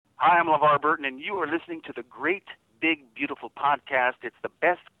Hi, I'm LeVar Burton, and you are listening to the Great Big Beautiful Podcast. It's the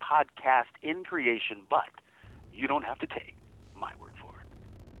best podcast in creation, but you don't have to take my word for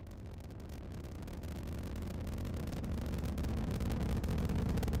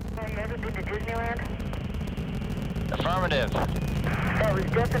it. Have you ever been to Disneyland? Affirmative. That was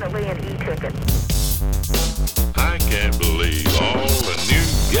definitely an e-ticket. I can't believe all the new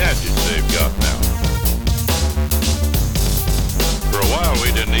gadgets they've got now. For a while,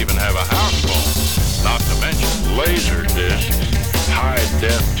 we didn't even have a house phone, not to mention laser discs,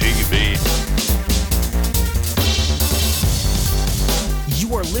 high-def TV.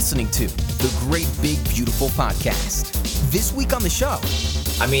 You are listening to the Great Big Beautiful Podcast. This week on the show.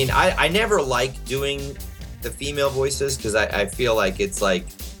 I mean, I never like doing the female voices because I feel like it's like,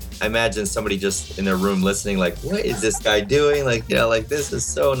 I imagine somebody just in their room listening like, what is this guy doing? Like, you know, like this is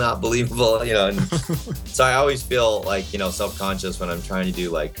so not believable, you know. And so I always feel like, you know, self-conscious when I'm trying to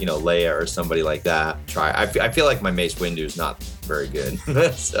do like, you know, Leia or somebody like that. I feel like my Mace Windu is not very good.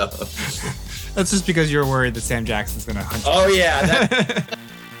 So that's just because you're worried that Sam Jackson's going to hunt you. Oh, yeah.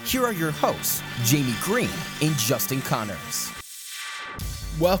 Here are your hosts, Jamie Green and Justin Connors.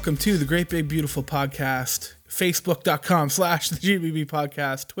 Welcome to the Great Big Beautiful Podcast. Facebook.com/the GBB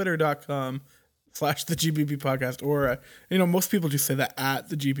Podcast, Twitter.com/the GBB Podcast, or, you know, most people just say that at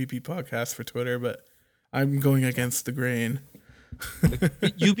the GBB Podcast for Twitter, but I'm going against the grain.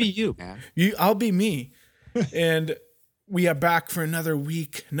 You be you, man. I'll be me. And we are back for another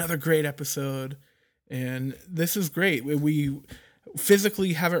week, another great episode. And this is great. We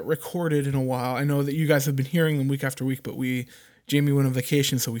physically haven't recorded in a while. I know that you guys have been hearing them week after week, but Jamie went on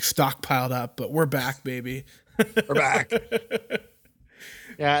vacation, so we stockpiled up, but we're back, baby. We're back.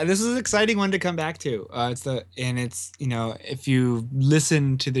 Yeah, this is an exciting one to come back to. It's you know, if you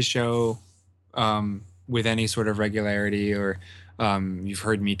listen to the show with any sort of regularity, or you've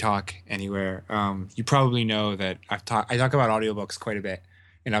heard me talk anywhere, you probably know that I talk about audiobooks quite a bit,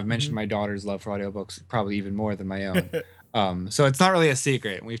 and I've mentioned my daughter's love for audiobooks probably even more than my own. So it's not really a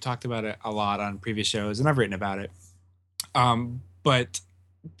secret. We've talked about it a lot on previous shows, and I've written about it. But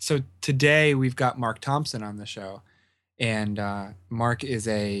so today we've got Marc Thompson on the show, and Marc is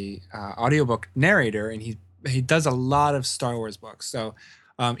a audiobook narrator, and he does a lot of Star Wars books. So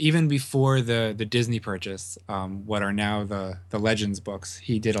even before the Disney purchase, what are now the Legends books,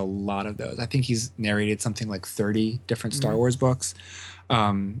 he did a lot of those. I think he's narrated something like 30 different Star Wars books,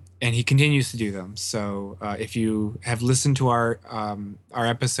 and he continues to do them. So if you have listened to our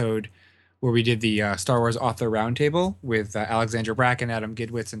episode where we did the Star Wars Author Roundtable with Alexandra Bracken, Adam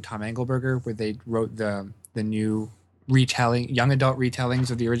Gidwitz, and Tom Engelberger, where they wrote the new young adult retellings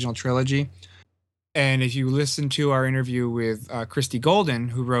of the original trilogy. And if you listen to our interview with Christy Golden,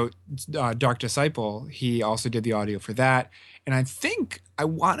 who wrote Dark Disciple, he also did the audio for that. And I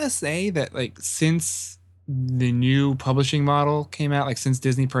want to say that, like, since the new publishing model came out, like since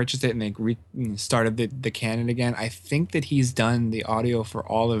Disney purchased it and they started the canon again, I think that he's done the audio for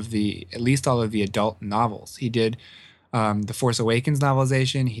at least all of the adult novels. He did the Force Awakens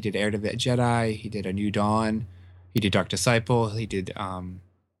novelization, he did Heir to the Jedi, he did A New Dawn, he did Dark Disciple, he did,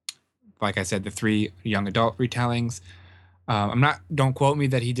 like I said, the 3 young adult retellings. Don't quote me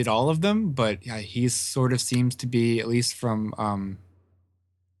that he did all of them, but he sort of seems to be, at least from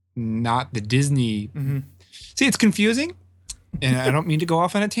not the Disney. See, it's confusing, and I don't mean to go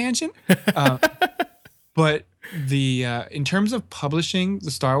off on a tangent, but in terms of publishing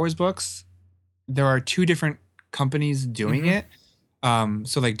the Star Wars books, there are 2 different companies doing it.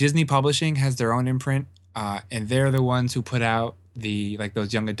 So like Disney Publishing has their own imprint, and they're the ones who put out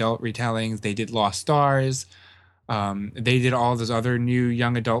those young adult retellings. They did Lost Stars. They did all those other new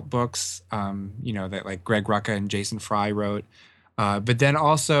young adult books, that like Greg Rucka and Jason Fry wrote. But then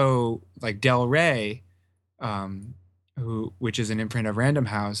also like Del Rey, which is an imprint of Random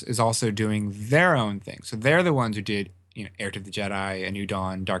House, is also doing their own thing. So they're the ones who did, Heir to the Jedi, A New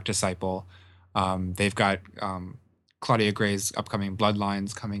Dawn, Dark Disciple. They've got Claudia Gray's upcoming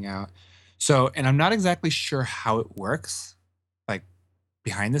Bloodlines coming out. So, and I'm not exactly sure how it works, like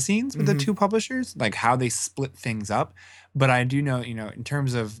behind the scenes with the 2 publishers, like how they split things up. But I do know, in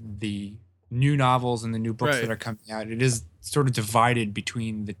terms of the new novels and the new books that are coming out, it is sort of divided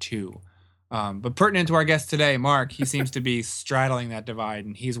between the 2. But pertinent to our guest today, Marc, he seems to be straddling that divide,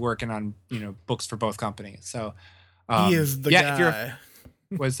 and he's working on, books for both companies. So he is the guy.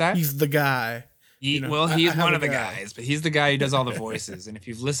 What's that? He's the guy. He's one of the guys, but he's the guy who does all the voices. And if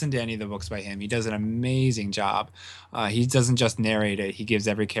you've listened to any of the books by him, he does an amazing job. He doesn't just narrate it; he gives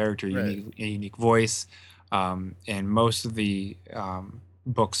every character a unique voice. And most of the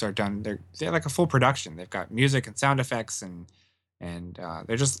books are done. They're like a full production. They've got music and sound effects and And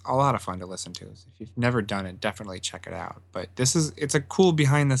they're just a lot of fun to listen to. So if you've never done it, definitely check it out. But it's a cool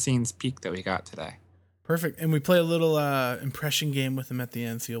behind the scenes peek that we got today. Perfect. And we play a little impression game with him at the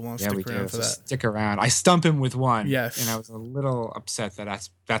end, so you'll want to stick around for that. Stick around. I stump him with one. Yes. And I was a little upset that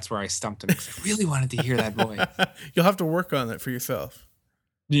that's where I stumped him, because I really wanted to hear that voice. You'll have to work on it for yourself.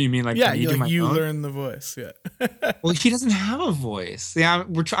 Do you mean like you learn the voice? Yeah. Well, he doesn't have a voice. Yeah,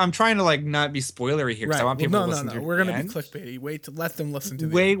 I'm trying to like not be spoilery here, because I want people to listen to it. We're gonna be clickbaity. Let them listen to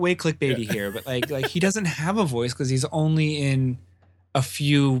way clickbaity here, but like he doesn't have a voice because he's only in a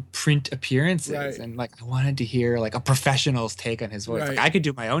few print appearances, right. And like I wanted to hear like a professional's take on his voice. Right. Like I could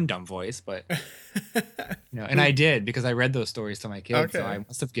do my own dumb voice, but and I did, because I read those stories to my kids, so I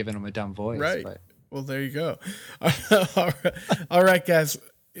must have given them a dumb voice. Right. But. Well, there you go. All right, guys.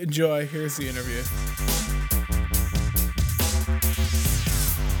 Enjoy. Here's the interview.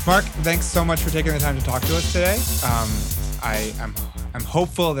 Mark, thanks so much for taking the time to talk to us today. I'm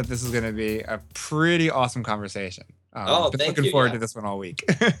hopeful that this is going to be a pretty awesome conversation. Thank you. Looking forward to this one all week.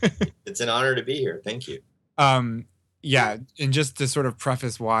 It's an honor to be here. Thank you. Yeah, and just to sort of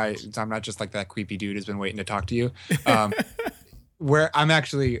preface why I'm not just like that creepy dude who's been waiting to talk to you. Where I'm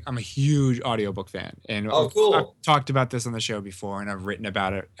a huge audiobook fan, and cool. I've talked about this on the show before, and I've written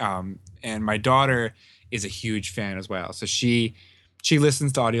about it. And my daughter is a huge fan as well. So she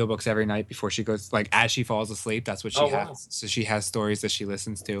listens to audiobooks every night before she goes, like as she falls asleep. That's what she has. Wow. So she has stories that she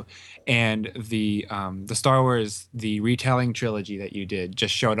listens to, and the Star Wars, the retelling trilogy that you did,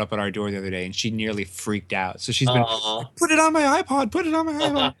 just showed up at our door the other day, and she nearly freaked out. So she's been put it on my iPod, put it on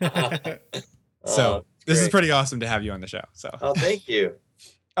my iPod. So. This is pretty awesome to have you on the show. So. Oh, thank you.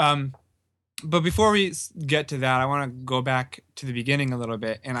 But before we get to that, I want to go back to the beginning a little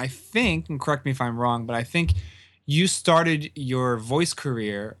bit. And I think, and correct me if I'm wrong, but I think you started your voice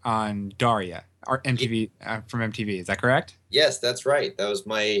career on Daria, or MTV, from MTV. Is that correct? Yes, that's right. That was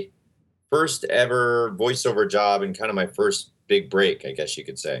my first ever voiceover job and kind of my first big break, I guess you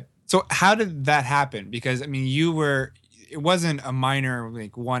could say. So how did that happen? Because, I mean, it wasn't a minor,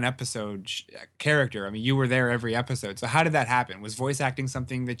 like, one episode character. I mean, you were there every episode. So how did that happen? Was voice acting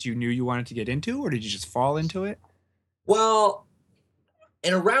something that you knew you wanted to get into, or did you just fall into it? Well,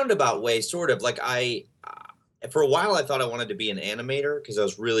 in a roundabout way, sort of. Like for a while, I thought I wanted to be an animator because I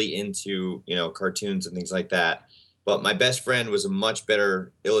was really into, cartoons and things like that. But my best friend was a much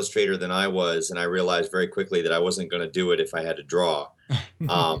better illustrator than I was. And I realized very quickly that I wasn't going to do it if I had to draw.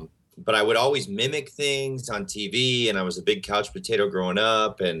 But I would always mimic things on TV, and I was a big couch potato growing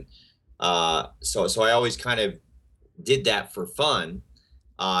up. And so I always kind of did that for fun.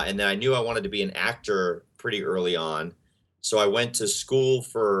 And then I knew I wanted to be an actor pretty early on. So I went to school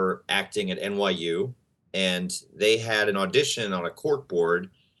for acting at NYU, and they had an audition on a cork board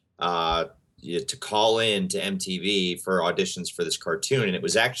to call in to MTV for auditions for this cartoon. And it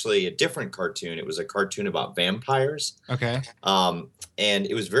was actually a different cartoon. It was a cartoon about vampires. Okay. And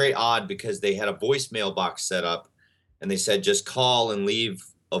it was very odd because they had a voicemail box set up, and they said, just call and leave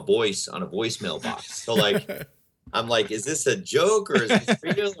a voice on a voicemail box. So like, I'm like, is this a joke or is this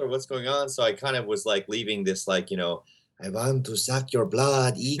real or what's going on? So I kind of was like leaving this, like, I want to suck your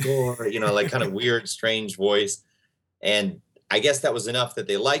blood, Igor, like kind of weird, strange voice. And I guess that was enough that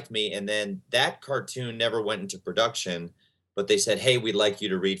they liked me. And then that cartoon never went into production, but they said, hey, we'd like you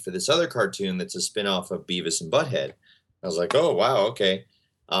to read for this other cartoon that's a spinoff of Beavis and Butthead. I was like, oh, wow, okay.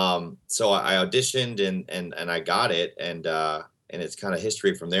 So I auditioned and I got it. And it's kind of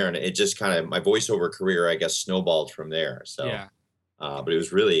history from there. And it just kind of, my voiceover career, I guess, snowballed from there. So, yeah. But it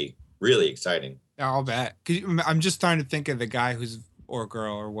was really, really exciting. I'll bet. I'm just trying to think of the guy or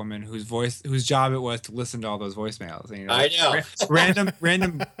girl or woman whose job it was to listen to all those voicemails. I know.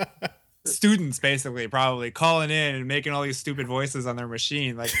 Random students basically probably calling in and making all these stupid voices on their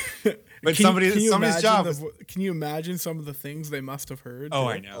machine. Like, but somebody's job. Can you imagine some of the things they must have heard? Oh,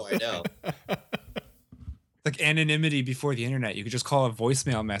 I know. I know. Like anonymity before the internet. You could just call a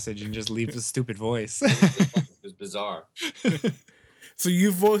voicemail message and just leave the stupid voice. It was bizarre. So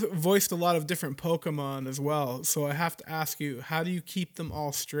you've voiced a lot of different Pokemon as well. So I have to ask you, how do you keep them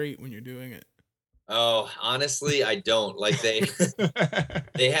all straight when you're doing it? Oh, honestly, I don't. Like they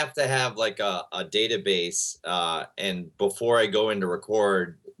have to have like a database, and before I go in to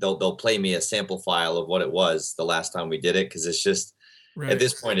record, they'll play me a sample file of what it was the last time we did it, because it's just at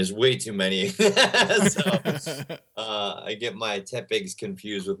this point is way too many. So I get my Tepigs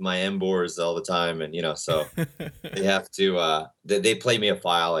confused with my Embors all the time, and so they have to they play me a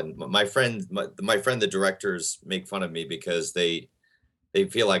file, and my friend the directors make fun of me because they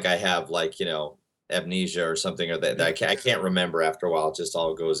feel like I have like amnesia or something, or that I can't remember after a while. It just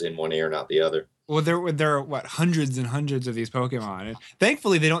all goes in one ear and out the other. Well, there are what, hundreds and hundreds of these Pokemon, and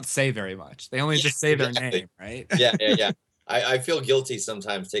thankfully they don't say very much. They only just say their name, right? Yeah. I feel guilty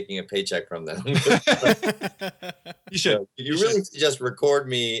sometimes taking a paycheck from them. You should. You really should just record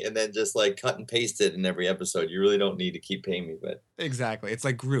me and then just like cut and paste it in every episode. You really don't need to keep paying me, but Exactly. It's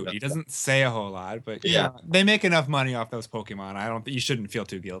like Groot. He doesn't say a whole lot, but you Yeah. know, they make enough money off those Pokemon. I don't. You shouldn't feel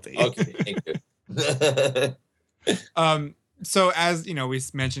too guilty. okay, thank you. So as you know, we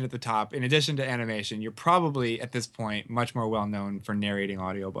mentioned at the top, in addition to animation, you're probably at this point much more well known for narrating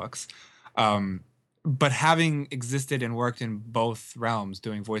audiobooks. But having existed and worked in both realms,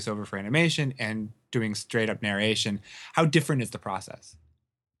 doing voiceover for animation and doing straight up narration, how different is the process?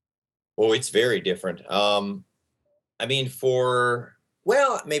 Oh, it's very different. I mean,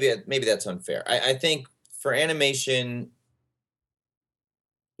 maybe that's unfair. I think for animation,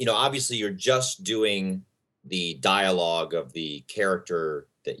 obviously you're just doing the dialogue of the character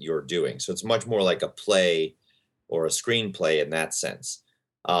that you're doing. So it's much more like a play or a screenplay in that sense.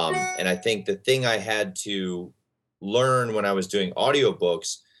 And I think the thing I had to learn when I was doing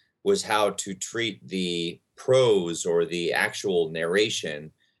audiobooks was how to treat the prose or the actual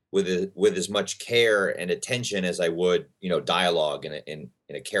narration with as much care and attention as I would, dialogue in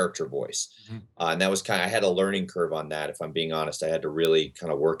a character voice. And that was I had a learning curve on that. If I'm being honest, I had to really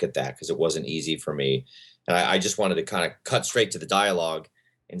kind of work at that because it wasn't easy for me. And I just wanted to kind of cut straight to the dialogue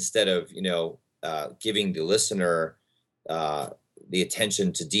instead of, giving the listener the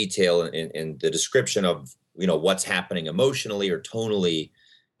attention to detail in the description of, what's happening emotionally or tonally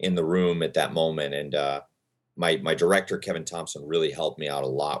in the room at that moment. And my director, Kevin Thompson, really helped me out a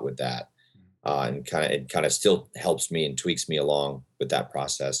lot with that. And it kind of still helps me and tweaks me along with that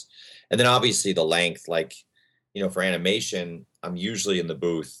process. And then obviously the length, like, for animation, I'm usually in the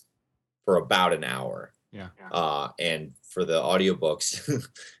booth for about an hour. Yeah. And for the audiobooks,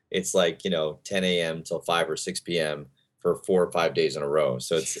 it's like, 10 a.m. till 5 or 6 p.m. for 4 or 5 days in a row.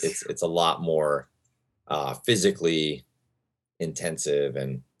 So it's a lot more physically intensive,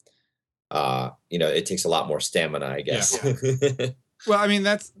 and it takes a lot more stamina, I guess. Yeah. Well, I mean,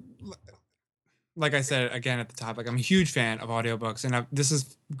 that's like I said again at the top, like I'm a huge fan of audiobooks, and this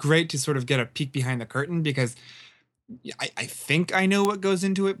is great to sort of get a peek behind the curtain because I think I know what goes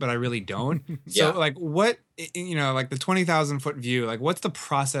into it, but I really don't. So Yeah. like what, like the 20,000 foot view, like what's the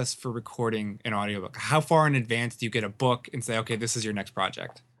process for recording an audiobook? How far in advance do you get a book and say, okay, this is your next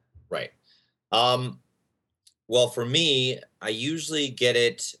project? Right. Well, for me, I usually get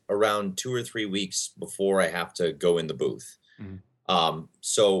it around 2 or 3 weeks before I have to go in the booth.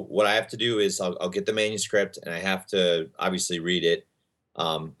 So what I have to do is I'll get the manuscript and I have to obviously read it.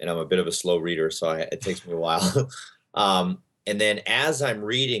 And I'm a bit of a slow reader, so it takes me a while. And then as I'm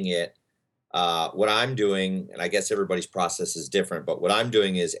reading it, what I'm doing, and I guess everybody's process is different, but what I'm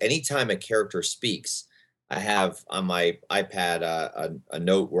doing is anytime a character speaks, I have on my iPad a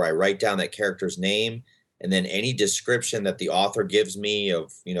note where I write down that character's name and then any description that the author gives me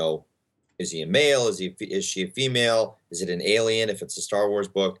of, is he a male? Is she a female? Is it an alien if it's a Star Wars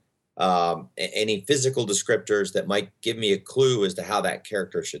book? Any physical descriptors that might give me a clue as to how that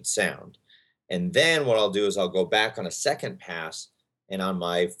character should sound. And then what I'll do is I'll go back on a second pass, and on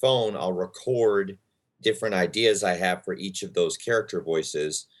my phone, I'll record different ideas I have for each of those character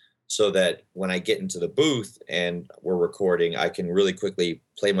voices so that when I get into the booth and we're recording, I can really quickly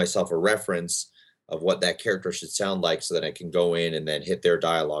play myself a reference of what that character should sound like so that I can go in and then hit their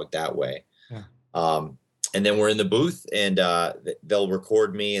dialogue that way. Yeah. And then we're in the booth and they'll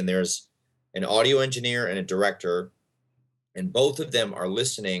record me, and there's an audio engineer and a director, and both of them are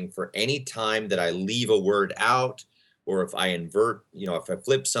listening for any time that I leave a word out or if I invert, if I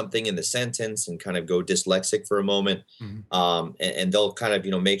flip something in the sentence and kind of go dyslexic for a moment. And they'll kind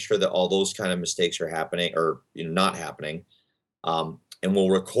of, make sure that all those kind of mistakes are happening or, not happening. And we'll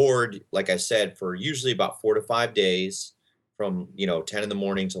record, like I said, for usually about 4 to 5 days from, 10 in the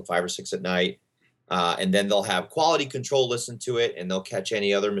morning till 5 or 6 at night. And then they'll have quality control listen to it, and they'll catch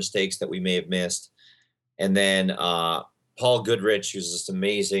any other mistakes that we may have missed. And then Paul Goodrich, who's this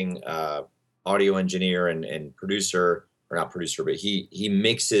amazing audio engineer and producer, or not producer, but he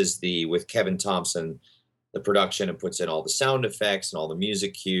mixes with Kevin Thompson, the production, and puts in all the sound effects and all the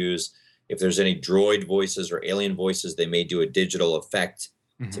music cues. If there's any droid voices or alien voices, they may do a digital effect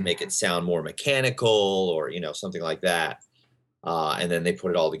to make it sound more mechanical or, something like that. And then they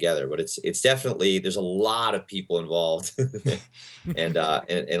put it all together. But it's definitely, there's a lot of people involved and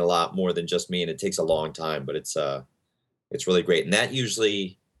a lot more than just me. And it takes a long time, but it's really great. And that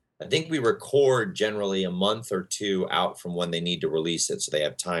usually, I think we record generally a month or two out from when they need to release it. So they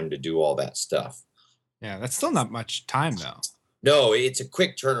have time to do all that stuff. Yeah. That's still not much time though. No, it's a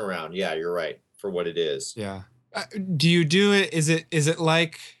quick turnaround. Yeah, you're right. for what it is. Yeah. Do you do it? Is it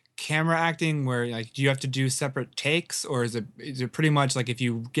like camera acting where like do you have to do separate takes, or is it pretty much like if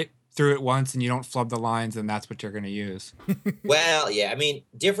you get through it once and you don't flub the lines, then that's what you're going to use? Well, yeah, I mean,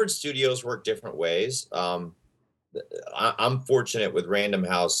 different studios work different ways. I'm fortunate with Random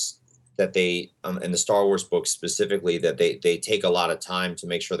House that they, in the Star Wars books specifically, that they take a lot of time to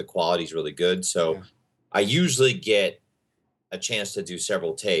make sure the quality is really good. So Yeah. I usually get a chance to do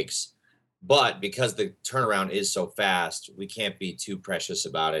several takes, but because the turnaround is so fast, we can't be too precious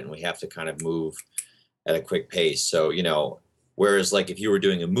about it, and we have to kind of move at a quick pace. So, whereas like if you were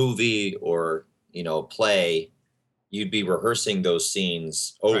doing a movie or, play, you'd be rehearsing those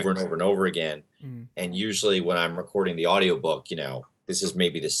scenes over and over and over again. Mm. And usually when I'm recording the audiobook, this is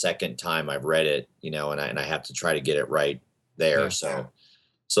maybe the second time I've read it, and I have to try to get it right there. Yeah.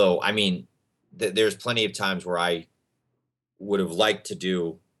 So I mean, there's plenty of times where I would have liked to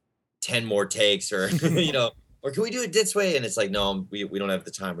do 10 more takes or, or can we do it this way? And it's like, no, we don't have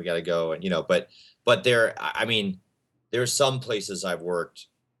the time. We got to go. And, but I mean, there's some places I've worked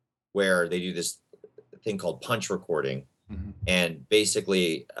where they do this thing called punch recording. Mhm. And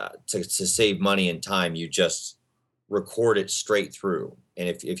basically to save money and time, you just record it straight through. And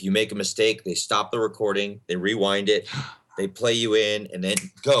if you make a mistake, they stop the recording, they rewind it, they play you in, and then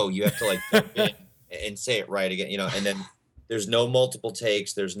go. You have to like jump in and say it right again, and then there's no multiple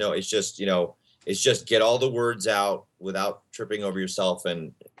takes. It's just get all the words out without tripping over yourself,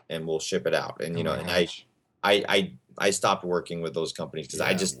 and we'll ship it out. And, Oh my and gosh. I stopped working with those companies because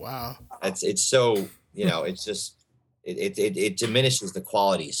I just, wow. it's so, it's just, it diminishes the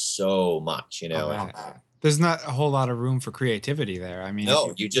quality so much, Oh, man. There's not a whole lot of room for creativity there. I mean,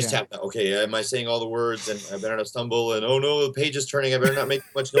 No, you just have to, okay, am I saying all the words, and I better not stumble, and oh no, the page is turning, I better not make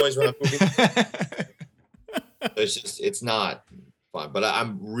much noise when I'm moving. It's not fun. But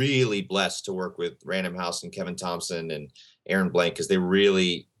I'm really blessed to work with Random House and Kevin Thompson and Aaron Blank, because they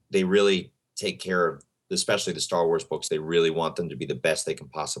really take care of, especially the Star Wars books. They really want them to be the best they can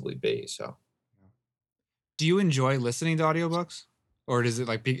possibly be. So do you enjoy listening to audiobooks? Or is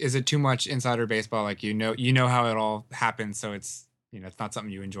it too much insider baseball? Like, how it all happens. So it's, it's not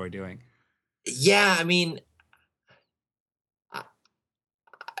something you enjoy doing. yeah, I mean,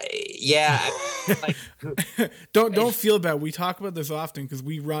 yeah, like, don't feel bad. We talk about this often because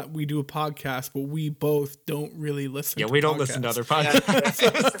we do a podcast, but we both don't really listen. Yeah, to we don't podcasts. listen to other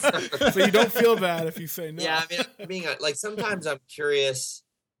podcasts. So you don't feel bad if you say no. yeah, I mean, like sometimes I'm curious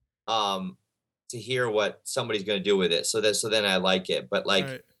to hear what somebody's going to do with it. So then I like it. But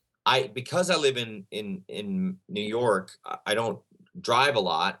like because I live in New York, I don't drive a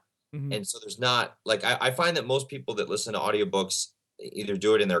lot. Mhm. And so there's not like, I find that most people that listen to audiobooks either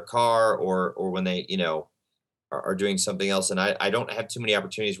do it in their car or when they, are doing something else. And I don't have too many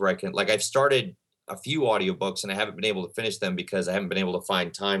opportunities where I can, like, I've started a few audiobooks and I haven't been able to finish them because I haven't been able to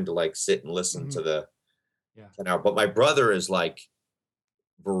find time to like sit and listen to the an hour. But my brother is like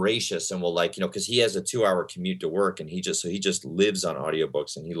voracious and will, like, because he has a 2-hour commute to work, and he just lives on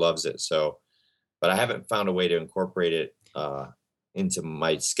audiobooks and he loves it. So, but I haven't found a way to incorporate it into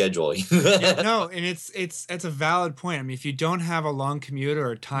my schedule. No, and it's a valid point. I mean, if you don't have a long commute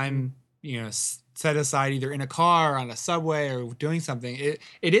or time, set aside either in a car, on a subway, or doing something,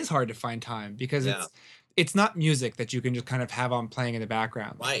 it is hard to find time because it's not music that you can just kind of have on playing in the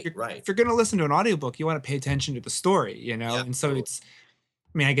background. Right. If you're going to listen to an audiobook, you want to pay attention to the story, and so totally. it's,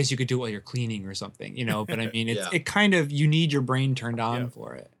 I mean, I guess you could do it while you're cleaning or something, but I mean, it kind of, you need your brain turned on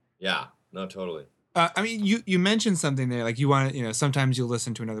for it. Yeah, no, totally. I mean, you mentioned something there, like you want to, sometimes you'll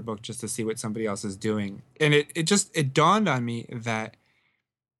listen to another book just to see what somebody else is doing. And it dawned on me that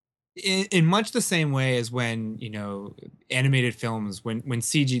in much the same way as when, animated films, when the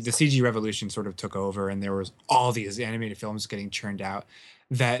CG revolution sort of took over and there was all these animated films getting churned out,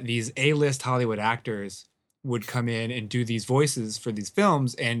 that these A-list Hollywood actors would come in and do these voices for these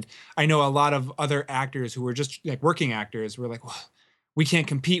films. And I know a lot of other actors who were just like working actors were like, well, we can't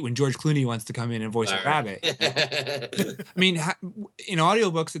compete when George Clooney wants to come in and voice a rabbit. I mean, in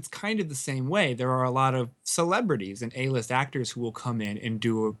audiobooks, it's kind of the same way. There are a lot of celebrities and A-list actors who will come in and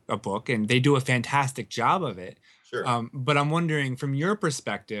do a book, and they do a fantastic job of it. Sure. But I'm wondering, from your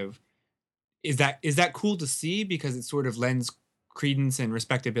perspective, is that cool to see because it sort of lends credence and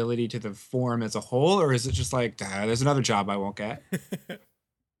respectability to the form as a whole, or is it just like, there's another job I won't get?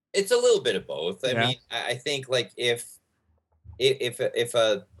 It's a little bit of both. I Yeah. mean, I think like if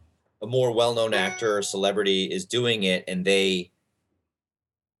a more well-known actor or celebrity is doing it and they,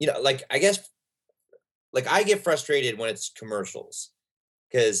 like, I guess, like, I get frustrated when it's commercials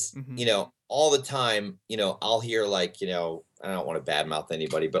because, Mhm. all the time, I'll hear like, I don't want to badmouth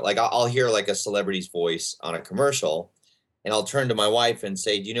anybody, but like I'll hear like a celebrity's voice on a commercial, and I'll turn to my wife and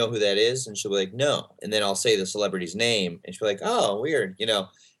say, "Do you know who that is?" And she'll be like, "No." And then I'll say the celebrity's name, and she'll be like, "Oh, weird."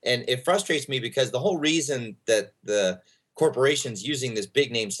 And it frustrates me because the whole reason that the corporation's using this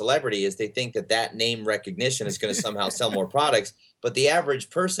big name celebrity is they think that that name recognition is going to somehow sell more products, but the average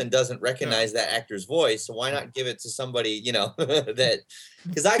person doesn't recognize that actor's voice. So why not give it to somebody, that,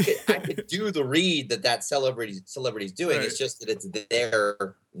 because I could do the read that celebrity's doing. Right. It's just that it's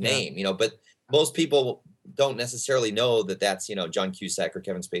their name, but most people don't necessarily know that that's, John Cusack or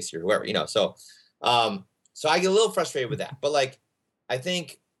Kevin Spacey or whoever, so I get a little frustrated with that, but like, I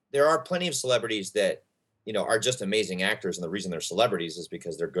think there are plenty of celebrities that, are just amazing actors. And the reason they're celebrities is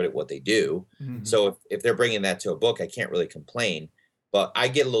because they're good at what they do. Mm-hmm. So if they're bringing that to a book, I can't really complain, but I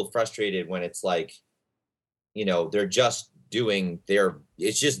get a little frustrated when it's like, they're just doing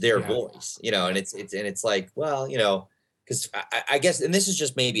it's just their voice, and it's like, well, because I guess, and this is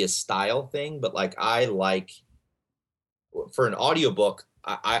just maybe a style thing, but like, I like for an audiobook,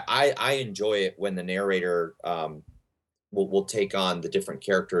 I enjoy it when the narrator, will take on the different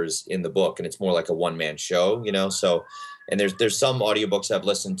characters in the book, and it's more like a one-man show, so, and there's some audiobooks I've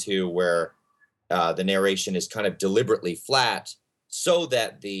listened to where the narration is kind of deliberately flat so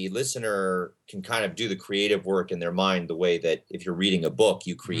that the listener can kind of do the creative work in their mind, the way that if you're reading a book,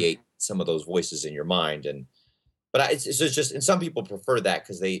 you create some of those voices in your mind. But it's just, and some people prefer that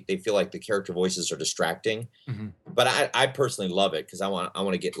because they feel like the character voices are distracting. Mm-hmm. But I personally love it because I want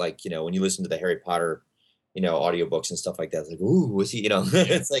to get like, when you listen to the Harry Potter, audiobooks and stuff like that. It's like, ooh, was he,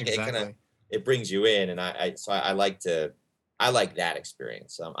 it's like, exactly. It brings you in. And I like that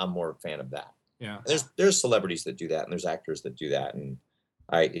experience. I'm more a fan of that. Yeah. And there's celebrities that do that, and there's actors that do that. And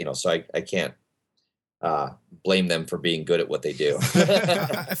I can't blame them for being good at what they do.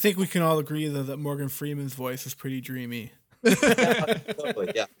 I think we can all agree though that Morgan Freeman's voice is pretty dreamy.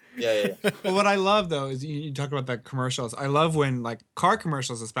 Totally, yeah. Well, what I love though is you talk about the commercials. I love when like car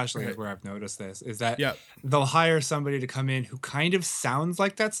commercials, especially, is where I've noticed this, is that they'll hire somebody to come in who kind of sounds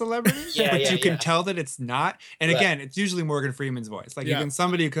like that celebrity, but you can tell that it's not. And again, it's usually Morgan Freeman's voice. Like even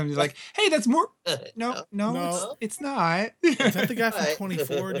somebody who comes like, "Hey, that's more." No. It's not. Is that the guy from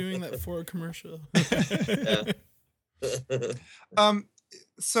 24 doing that Ford commercial?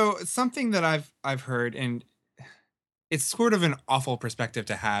 So something that I've heard, and it's sort of an awful perspective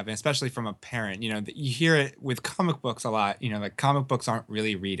to have, and especially from a parent, that you hear it with comic books a lot, like comic books aren't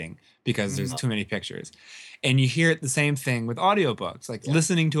really reading because there's too many pictures. And you hear it the same thing with audiobooks, like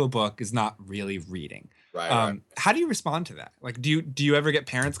listening to a book is not really reading. Right. How do you respond to that? Like, do you ever get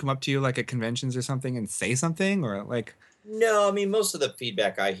parents come up to you like at conventions or something and say something, or like? No, I mean, most of the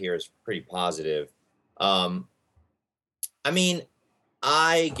feedback I hear is pretty positive. I mean,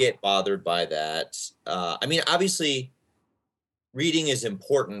 I get bothered by that. I mean, obviously, reading is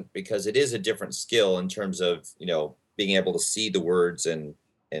important because it is a different skill in terms of, being able to see the words and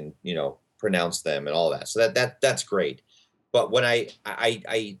pronounce them and all that. So that's great. But when I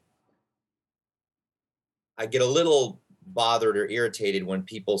get a little bothered or irritated when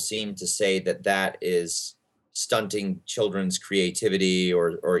people seem to say that is stunting children's creativity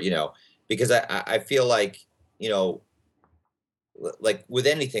or because I feel like, like with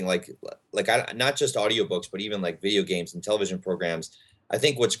anything, like not just audiobooks, but even like video games and television programs. I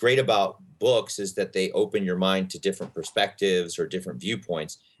think what's great about books is that they open your mind to different perspectives or different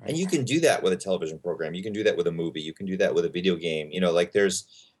viewpoints. Right. And you can do that with a television program. You can do that with a movie. You can do that with a video game. Like there's,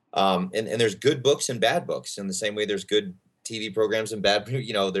 and there's good books and bad books in the same way there's good TV programs and bad,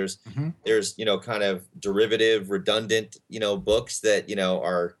 there's, kind of derivative, redundant, books that,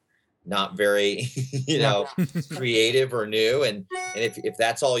 are not very, creative or new. And if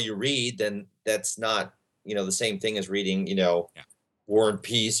that's all you read, then that's not, the same thing as reading, War and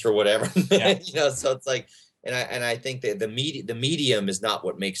Peace or whatever, so it's like, and I think that the medium is not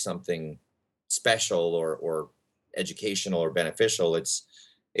what makes something special or educational or beneficial. It's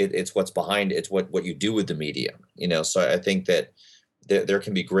what's behind it. It's what you do with the medium, so I think that there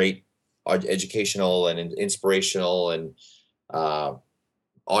can be great educational and inspirational and,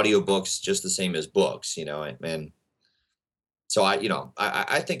 audiobooks just the same as books, and so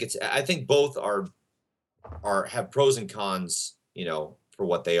I think both have pros and cons, for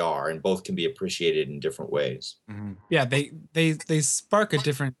what they are, and both can be appreciated in different ways. Mm-hmm. Yeah. They spark a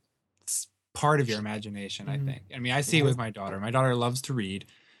different part of your imagination. I think. I mean, I see it with my daughter. My daughter loves to read.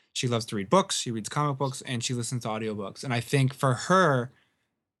 She loves to read books. She reads comic books, and she listens to audiobooks. And I think for her,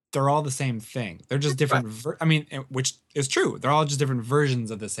 they're all the same thing. They're just different. Which is true. They're all just different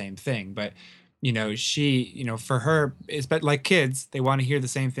versions of the same thing. But she, for her, it's but like kids, they want to hear the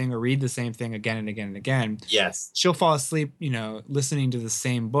same thing or read the same thing again and again and again. Yes. She'll fall asleep, listening to the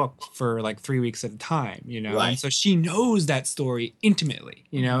same book for like 3 weeks at a time, Right. and so she knows that story intimately,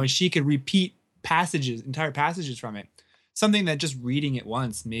 and she could repeat entire passages from it. Something that just reading it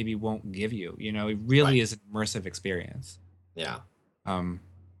once maybe won't give you, it really is an immersive experience. Yeah.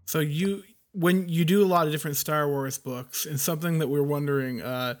 So when you do a lot of different Star Wars books, and something that we're wondering,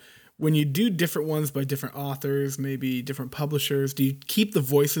 when you do different ones by different authors, maybe different publishers, do you keep the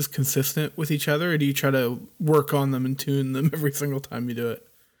voices consistent with each other, or do you try to work on them and tune them every single time you do it?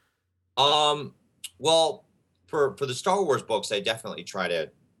 Well, for the Star Wars books, I definitely try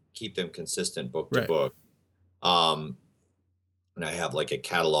to keep them consistent book to book. And I have like a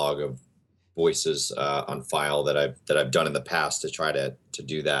catalog of voices on file that I've done in the past to try to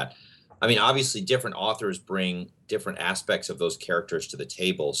do that. I mean, obviously, different authors bring different aspects of those characters to the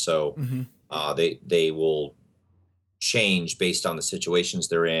table, so they will change based on the situations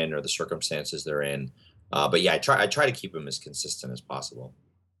they're in or the circumstances they're in. But yeah, I try to keep them as consistent as possible.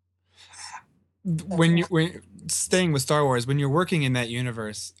 When staying with Star Wars, when you're working in that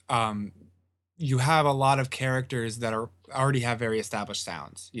universe, you have a lot of characters that already have very established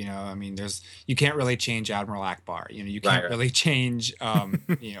sounds. I mean, you can't really change Admiral Akbar. You can't really change.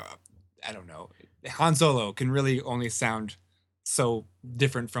 I don't know. Han Solo can really only sound so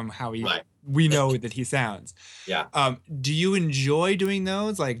different from how we know that he sounds. Yeah. Do you enjoy doing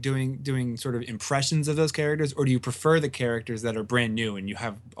those, like doing sort of impressions of those characters, or do you prefer the characters that are brand new and you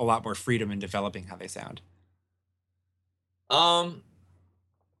have a lot more freedom in developing how they sound? I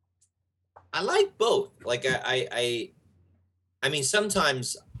like both. Like I mean,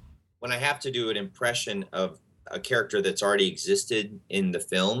 sometimes when I have to do an impression of a character that's already existed in the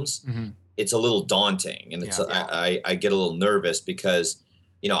films, it's a little daunting, and I get a little nervous because,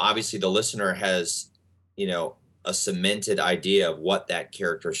 obviously the listener has, a cemented idea of what that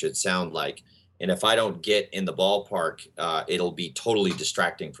character should sound like. And if I don't get in the ballpark, it'll be totally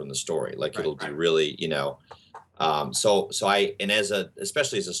distracting from the story. Like it'll be really, so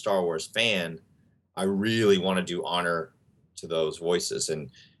especially as a Star Wars fan, I really want to do honor to those voices.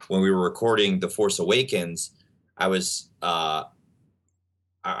 And when we were recording The Force Awakens, I was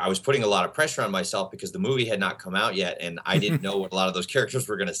putting a lot of pressure on myself because the movie had not come out yet, and I didn't know what a lot of those characters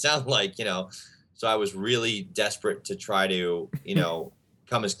were going to sound like, So I was really desperate to try to,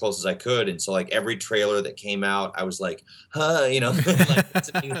 come as close as I could. And so like every trailer that came out, I was like, like,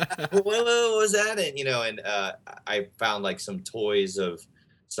 what was that? And, I found like some toys of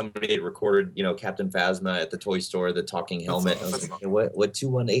somebody had recorded, Captain Phasma at the toy store, the talking helmet. Awesome. I was like, what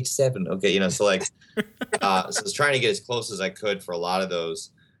 21H7? Okay. So like, so I was trying to get as close as I could for a lot of those.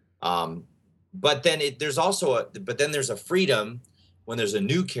 But then there's a freedom when there's a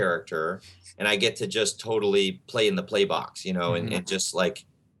new character, and I get to just totally play in the play box, and just like,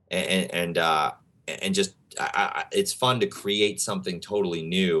 and just, it's fun to create something totally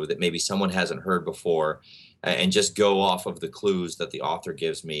new that maybe someone hasn't heard before, and just go off of the clues that the author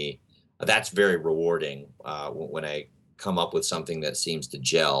gives me. That's very rewarding when I come up with something that seems to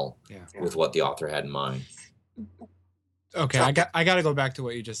gel with what the author had in mind. Okay, I got to go back to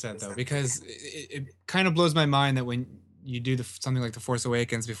what you just said though, because it kind of blows my mind that when you do something like The Force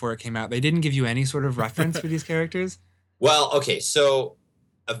Awakens before it came out, they didn't give you any sort of reference for these characters. Well, okay, so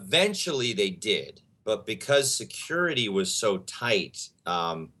eventually they did, but because security was so tight,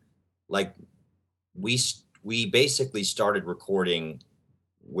 like we basically started recording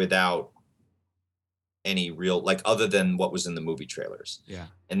without any real, like, other than what was in the movie trailers. Yeah.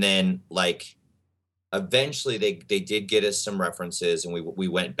 And then like eventually they did get us some references, and we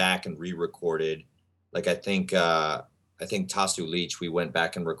went back and re-recorded. Like I think Tasu Leach, we went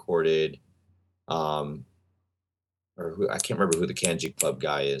back and recorded, I can't remember who the Kanji Club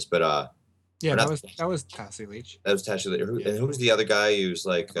guy is, but yeah, that was Tasu Leach. That was Tasu Leach. And who was the other guy who's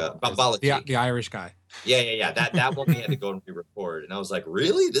like the Irish guy? Yeah. That one we had to go and re-record, and I was like,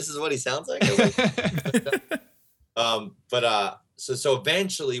 really? This is what he sounds like? I was like, so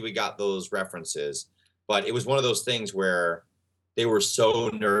eventually we got those references, but it was one of those things where they were so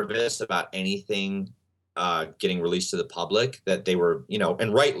nervous about anything getting released to the public that they were,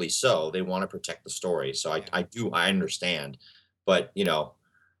 and rightly so, they want to protect the story. So I understand, but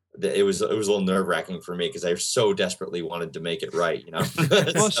it was a little nerve-wracking for me because I so desperately wanted to make it right,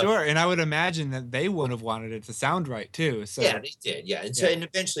 Well, sure, and I would imagine that they would have wanted it to sound right too. So yeah, they did, yeah, and so and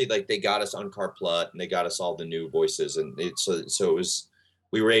eventually, like, they got us Unkar Plutt, and they got us all the new voices, and so it was,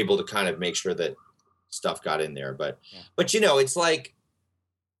 we were able to kind of make sure that stuff got in there, but it's like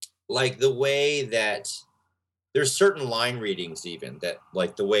the way that there's certain line readings even that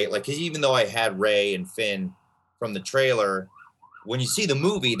like the way, like, 'cause even though I had Ray and Finn from the trailer, when you see the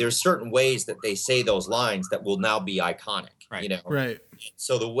movie, there's certain ways that they say those lines that will now be iconic, Right. you know? Right.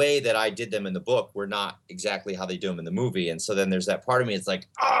 So the way that I did them in the book were not exactly how they do them in the movie. And so then there's that part of me, it's like,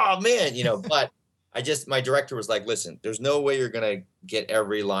 oh man, you know, but my director was like, listen, there's no way you're going to get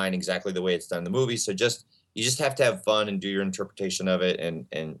every line exactly the way it's done in the movie. So you just have to have fun and do your interpretation of it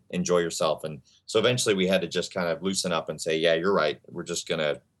and enjoy yourself. And so eventually we had to just kind of loosen up and say, yeah, you're right.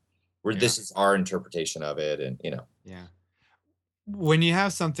 This is our interpretation of it. And, you know. Yeah. When you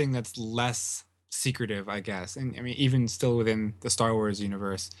have something that's less secretive, I guess, and I mean, even still within the Star Wars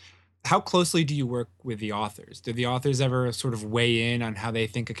universe, how closely do you work with the authors? Do the authors ever sort of weigh in on how they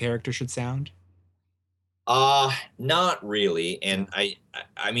think a character should sound? Not really. And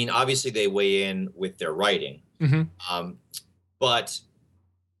I mean, obviously they weigh in with their writing. But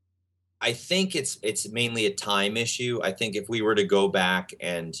I think it's mainly a time issue. I think if we were to go back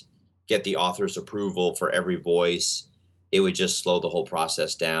and get the author's approval for every voice, it would just slow the whole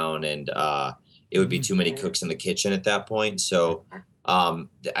process down, and it would be too many cooks in the kitchen at that point. So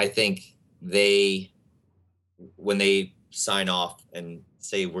I think when they sign off and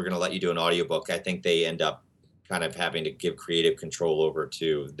say, we're going to let you do an audiobook, I think they end up kind of having to give creative control over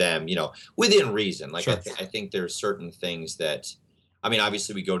to them, you know, within reason. Like, Sure. I think there's certain things that, I mean,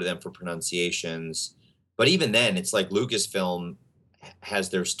 obviously we go to them for pronunciations, but even then it's like Lucasfilm has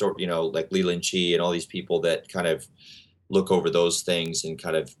their story, you know, like Leland Chee and all these people that kind of look over those things and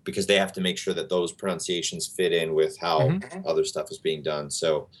kind of, because they have to make sure that those pronunciations fit in with how other stuff is being done.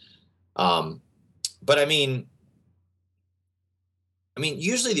 So, but I mean,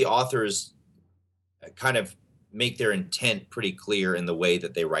 usually the authors kind of make their intent pretty clear in the way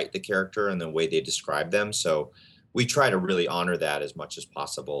that they write the character and the way they describe them. So we try to really honor that as much as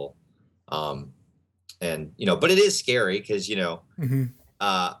possible. And, you know, but it is scary because, you know,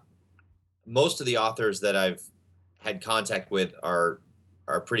 most of the authors that I've had contact with are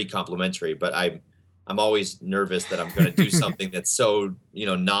pretty complimentary, but I'm always nervous that I'm going to do something that's so, you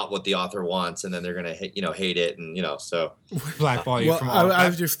know, not what the author wants, and then they're going to hate it, and you know, so Blackball you from all. all. I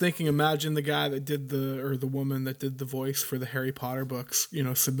was just thinking, imagine the guy that did the woman that did the voice for the Harry Potter books, you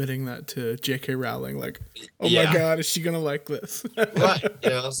know, submitting that to J.K. Rowling, like, oh my God, is she going to like this? Right, you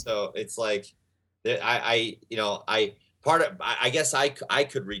know, so it's like, I guess I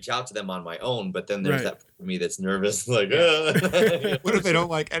could reach out to them on my own, but then there's that part of me that's nervous, like, what if they don't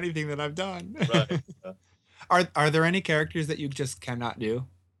like anything that I've done? Right. Are there any characters that you just cannot do?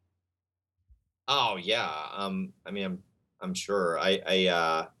 Oh yeah. I mean, I'm sure.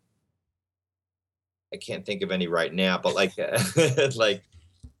 I can't think of any right now, but like, like,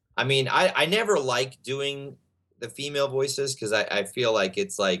 I mean, I never like doing the female voices because I feel like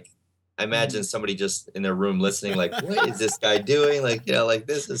it's like, I imagine somebody just in their room listening, like, what is this guy doing? Like, you know, like,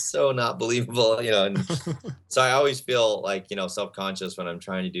 this is so not believable, you know? And so I always feel like, you know, self-conscious when I'm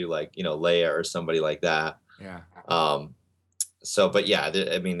trying to do like, you know, Leia or somebody like that. Yeah. So, but yeah,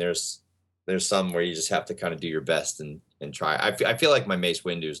 I mean, there's some where you just have to kind of do your best and try. I feel like my Mace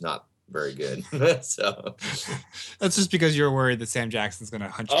Windu is not very good. So that's just because you're worried that Sam Jackson's going to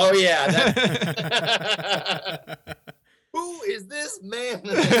hunt you. Oh yeah. Who is this man?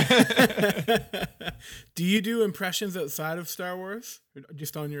 Do you do impressions outside of Star Wars,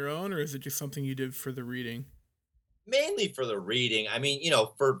 just on your own, or is it just something you did for the reading? Mainly for the reading. I mean, you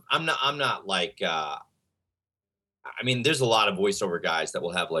know, I'm not like, I mean, there's a lot of voiceover guys that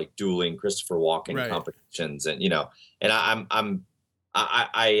will have like dueling Christopher Walken competitions, and you know, and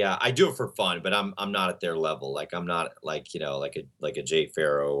I do it for fun, but I'm not at their level. Like, I'm not like, you know, like a Jay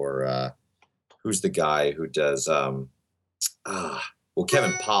Farrow or who's the guy who does well,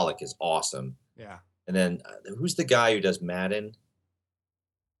 Kevin Pollak is awesome. Yeah. And then who's the guy who does Madden?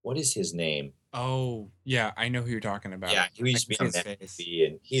 What is his name? Oh, yeah, I know who you're talking about. Yeah, he used to be on that TV,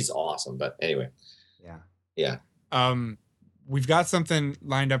 and he's awesome. But anyway. Yeah. We've got something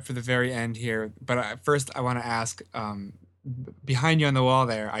lined up for the very end here, but first I want to ask, behind you on the wall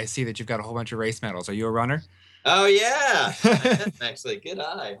there, I see that you've got a whole bunch of race medals. Are you a runner? Oh yeah, actually, good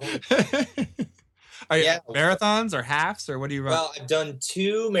eye. Are you marathons or halves, or what do you run? Well, I've done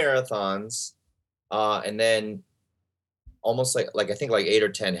 2 marathons, and then almost like I think like 8 or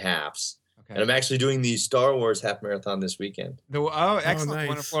 10 halves. Okay. And I'm actually doing the Star Wars half marathon this weekend. Excellent! Nice.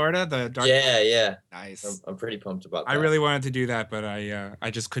 One in Florida, the Dark. Yeah. Nice. I'm pretty pumped about that. I really wanted to do that, but I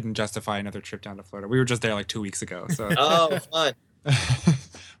just couldn't justify another trip down to Florida. We were just there like 2 weeks ago. So. Oh, fun.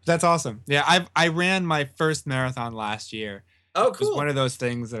 That's awesome. Yeah, I ran my first marathon last year, Oh, It was cool. one of those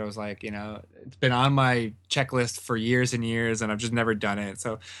things that I was like, it's been on my checklist for years and years, and I've just never done it.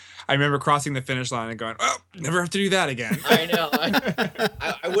 So I remember crossing the finish line and going, oh, never have to do that again. I know.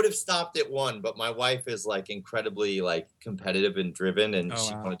 I would have stopped at one, but my wife is like incredibly like competitive and driven, and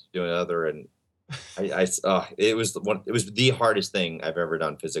she wanted to do another. And it was the hardest thing I've ever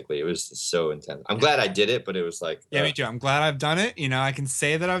done physically. It was so intense. I'm glad I did it, but it was like, Yeah, me too. I'm glad I've done it. I can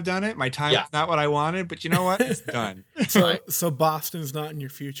say that I've done it. My time is not what I wanted, but you know what? It's done. So Boston's not in your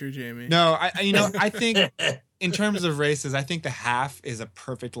future, Jamie. No, I think in terms of races, I think the half is a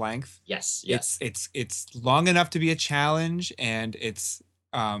perfect length. Yes. It's long enough to be a challenge, and it's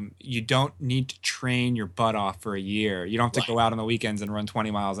you don't need to train your butt off for a year. You don't have to go out on the weekends and run 20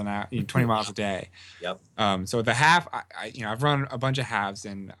 miles an hour, 20 miles a day. Yep. So the half, I've run a bunch of halves,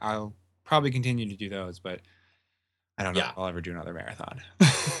 and I'll probably continue to do those, but I don't know if I'll ever do another marathon.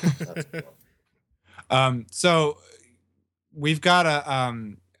 That's cool. So we've got a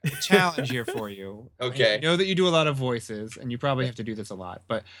challenge here for you. Okay. I know that you do a lot of voices, and you probably have to do this a lot,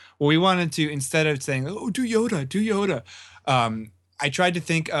 but what we wanted to, instead of saying, oh, do Yoda, I tried to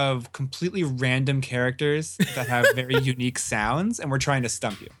think of completely random characters that have very unique sounds, and we're trying to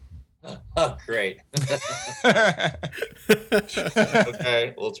stump you. Oh, great. Okay,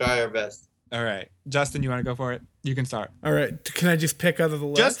 we'll try our best. All right. Justin, you want to go for it? You can start. All right. Can I just pick out of the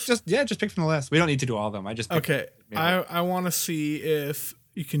list? Just pick from the list. We don't need to do all of them. I just picked Okay. I want to see if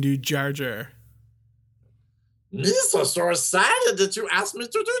you can do Jar Jar. This is so excited that you asked me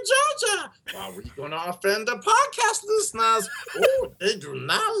to do Georgia. Are we going to offend the podcast listeners? Oh, they do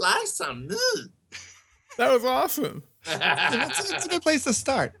not like some meat. That was awesome. It's a good place to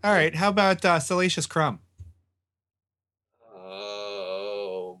start. All right. How about Salacious Crumb?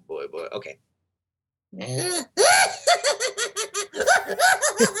 Oh, boy. Okay.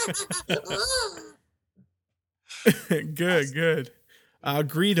 Good.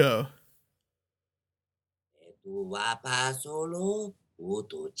 Greedo. Tu papa solo,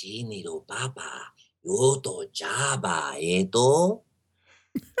 uto chiniro papa, yoto chaba eto. All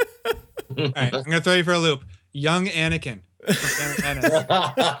right. I'm going to throw you for a loop. Young Anakin.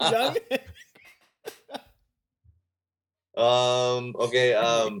 Okay.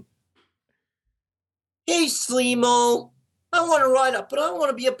 Hey, Sleemo. I want to ride up, but I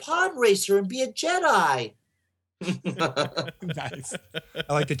want to be a pod racer and be a Jedi. Nice.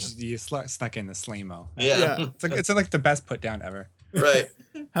 I like that you snuck in the Sleemo. Yeah. It's like the best put down ever. Right.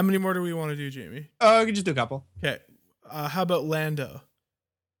 How many more do we want to do, Jamie? Oh, we can just do a couple. Okay. How about Lando?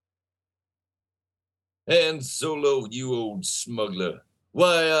 Han Solo, you old smuggler.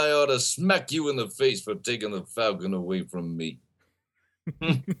 Why, I ought to smack you in the face for taking the Falcon away from me.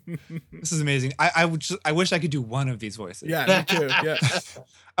 This is amazing. I wish I could do one of these voices. Yeah, me too. Yeah.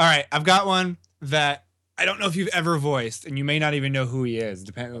 All right, I've got one that I don't know if you've ever voiced, and you may not even know who he is.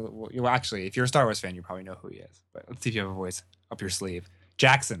 Well, actually, if you're a Star Wars fan, you probably know who he is. But let's see if you have a voice up your sleeve.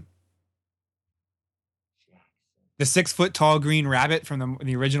 Jackson. The 6-foot tall green rabbit from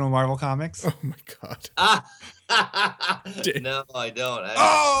the original Marvel comics. Oh my God. No, I don't.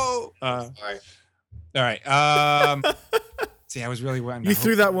 Sorry. All right. See, I was really wanting. You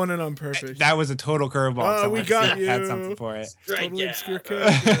threw that one in on purpose. That was a total curveball. Oh, we got you. Had something for it. Totally obscure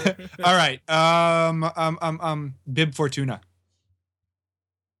character. All right. Bib Fortuna.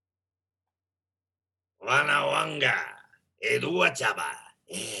 Wanawanga, edua chaba,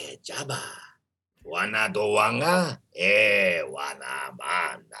 chaba. Wana doanga, wana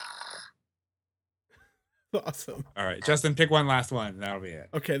banda. Awesome. All right, Justin, pick one last one. That'll be it.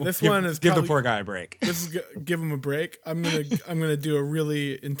 Okay, this give, one is give probably, the poor guy a break. This is give him a break. I'm gonna do a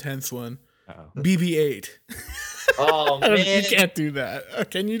really intense one. Uh-oh. BB-8. Oh man, you can't do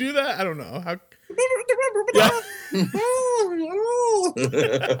that. Can you do that? I don't know. How...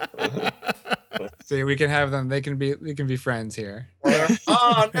 See, we can have them. They can be friends here.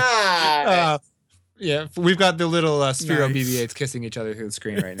 Oh nice. Yeah, we've got the little Sphero BB-8s kissing each other through the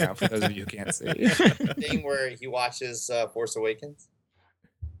screen right now. For those of you who can't see. Thing where he watches Force Awakens.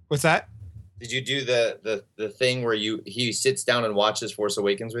 What's that? Did you do the thing where he sits down and watches Force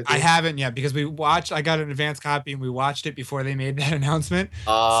Awakens with you? I haven't yet because I got an advanced copy and we watched it before they made that announcement.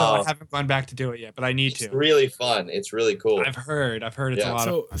 So I haven't gone back to do it yet, but I need to. It's really fun. It's really cool. I've heard it's a lot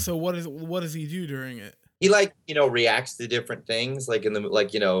of fun. So what does he do during it? He reacts to different things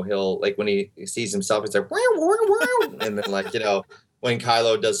he'll when he sees himself he's like and then when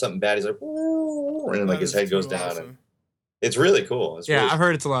Kylo does something bad he's like and then his head goes down awesome. And it's really cool. I've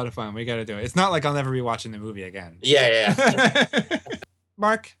heard it's a lot of fun. We got to do it. It's not like I'll never be watching the movie again. Yeah.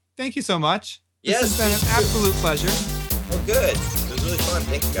 Mark, thank you so much. Yes, this has been an absolute pleasure. Oh, good. It was really fun.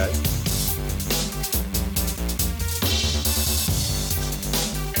 Thank you, guys.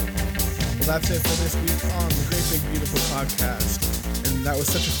 that's it for this week on the Great Big Beautiful Podcast. And that was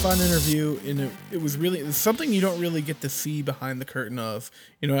such a fun interview, and it was something you don't really get to see behind the curtain of.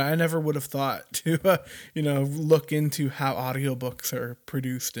 I never would have thought to, look into how audiobooks are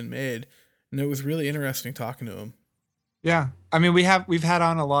produced and made. And it was really interesting talking to him. Yeah. I mean, we've had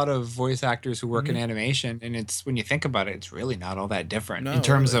on a lot of voice actors who work in animation, and it's, when you think about it, it's really not all that different in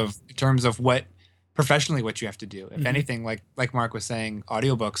terms of what professionally what you have to do. If anything, like Mark was saying,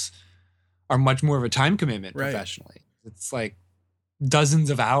 audiobooks are much more of a time commitment professionally. It's like dozens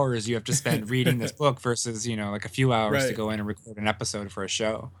of hours you have to spend reading this book versus, like a few hours to go in and record an episode for a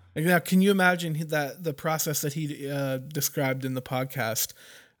show. Now, can you imagine that the process that he described in the podcast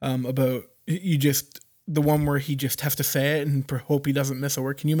about the one where he just has to say it and hope he doesn't miss a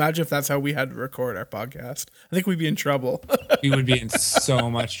word? Can you imagine if that's how we had to record our podcast? I think we'd be in trouble. We would be in so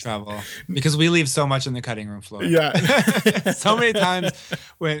much trouble because we leave so much on the cutting room floor. Yeah. So many times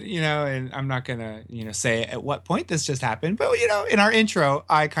when, and I'm not going to, say at what point this just happened, but in our intro,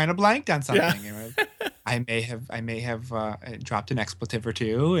 I kind of blanked on something. Yeah. I may have dropped an expletive or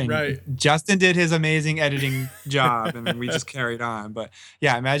two, and Justin did his amazing editing job, and we just carried on. But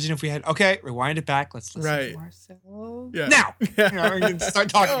yeah, imagine if we had rewind it back. Let's listen to ourselves now. We can start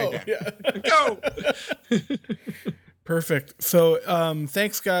talking again. Go. Perfect. So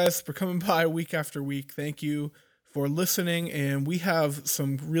thanks guys for coming by week after week. Thank you for listening, and we have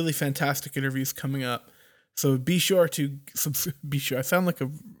some really fantastic interviews coming up. So be sure to I sound like a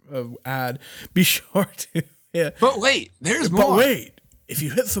ad. Be sure to. Yeah. But wait, there's more. But wait, if you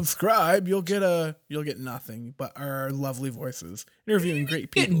hit subscribe, you'll get nothing but our lovely voices interviewing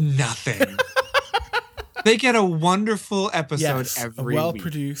great people. Get nothing. They get a wonderful episode every week. A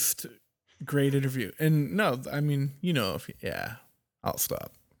well-produced, great interview. And no, I mean, I'll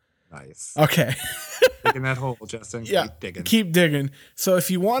stop. Nice. Okay. Digging that hole, Justin. Yeah. Keep digging. So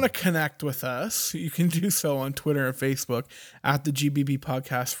if you want to connect with us, you can do so on Twitter and Facebook at the GBB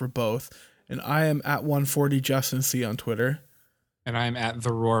Podcast for both. And I am at 140 Justin C on Twitter. And I'm at the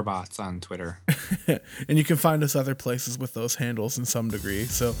Roarbots on Twitter. And you can find us other places with those handles in some degree.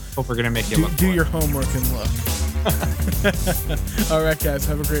 So hope we're gonna make you do your homework and look. All right, guys.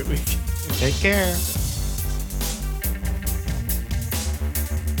 Have a great week. Take care.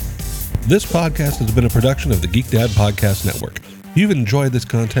 This podcast has been a production of the Geek Dad Podcast Network. If you've enjoyed this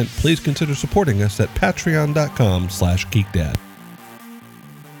content, please consider supporting us at patreon.com/geekdad.